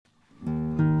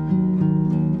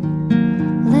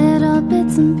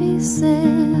bits and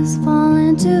pieces fall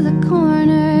into the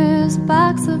corners,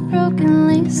 box of broken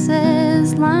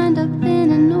laces lined up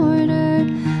in an order.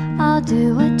 I'll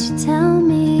do what you tell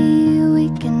me, we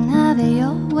can have it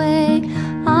your way.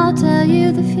 I'll tell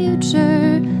you the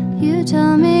future, you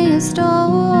tell me a story.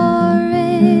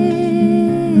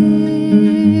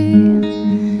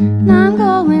 And I'm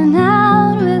going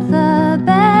out with a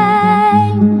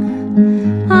bang,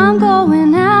 I'm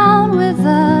going out with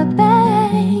a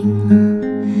bang,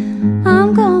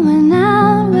 I'm going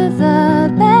out with a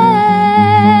bang.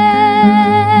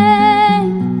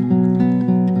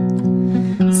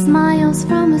 Smiles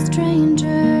from a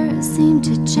stranger seem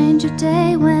to change your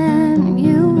day when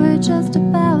you were just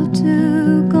about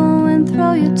to go and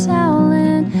throw your towel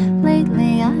in.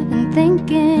 Lately I've been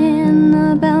thinking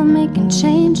about making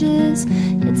changes.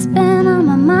 It's been on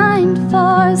my mind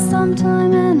for some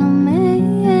time and I'm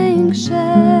anxious.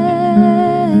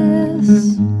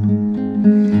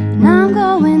 And I'm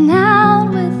going out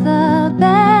with a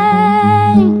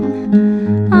bang,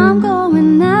 I'm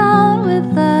going out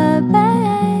with a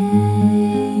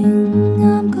bang,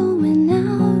 I'm going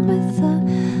out with a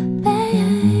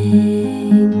bang.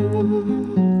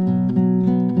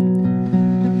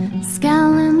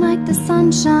 Scowling like the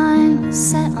sunshine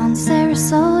set on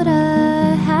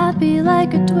Sarasota, happy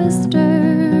like a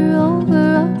twister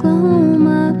over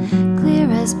Oklahoma, clear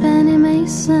as Penny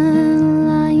Mason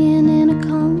lying in a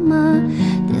coma.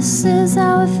 This is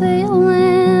how I feel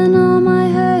when all my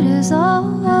hurt is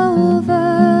all over.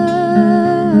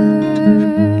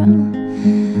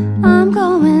 I'm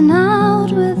going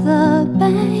out with a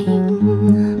bang,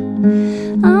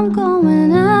 I'm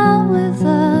going out with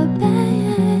a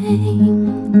bang,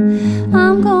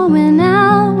 I'm going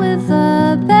out with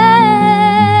a bang.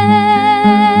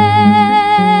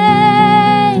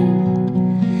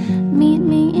 Meet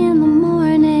me in the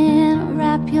morning,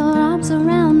 wrap your arms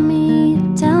around me,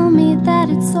 tell me that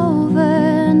it's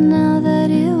over now that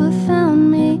you have found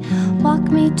me. Walk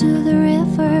me to the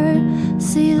river,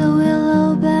 see the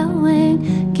willow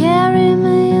bellowing, carry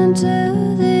me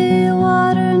into the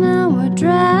water, now we're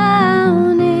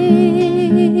drowning.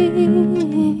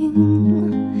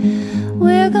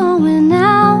 We're going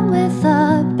out with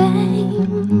a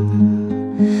bang,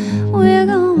 we're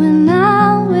going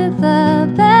out with a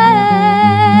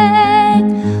bang,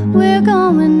 we're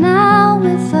going out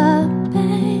with a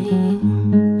bang,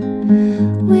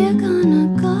 we're gonna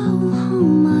go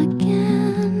home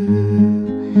again.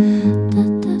 Da,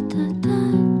 da, da, da,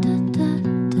 da, da,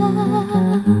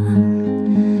 da.